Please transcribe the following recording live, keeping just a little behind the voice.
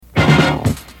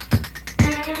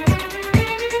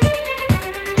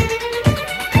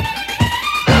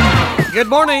Good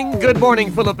morning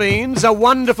Philippines. A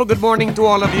wonderful good morning to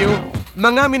all of you.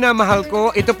 Mga minamahal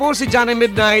ko, ito po si Johnny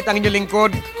Midnight, ang inyong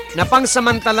lingkod na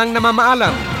pangsamantalang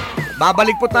namamaalam.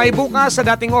 Babalik po tayo bukas sa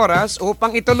dating oras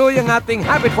upang ituloy ang ating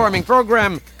habit-forming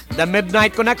program, The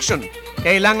Midnight Connection.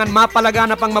 Kailangan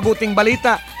mapalaganap ang mabuting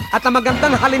balita at ang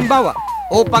magandang halimbawa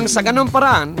upang sa ganung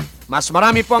paraan, mas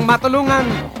marami po ang matulungan,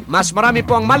 mas marami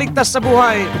po ang maligtas sa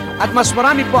buhay, at mas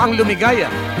marami po ang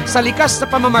lumigaya sa likas na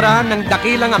pamamaraan ng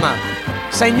dakilang Ama.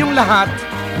 Sa inyong lahat,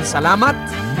 salamat,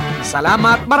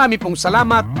 salamat, marami pong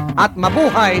salamat, at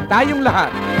mabuhay tayong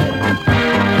lahat.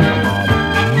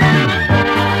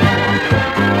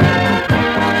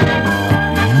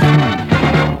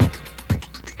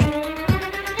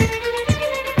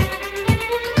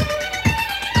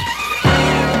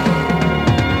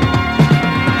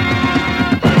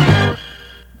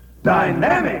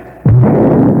 Dynamic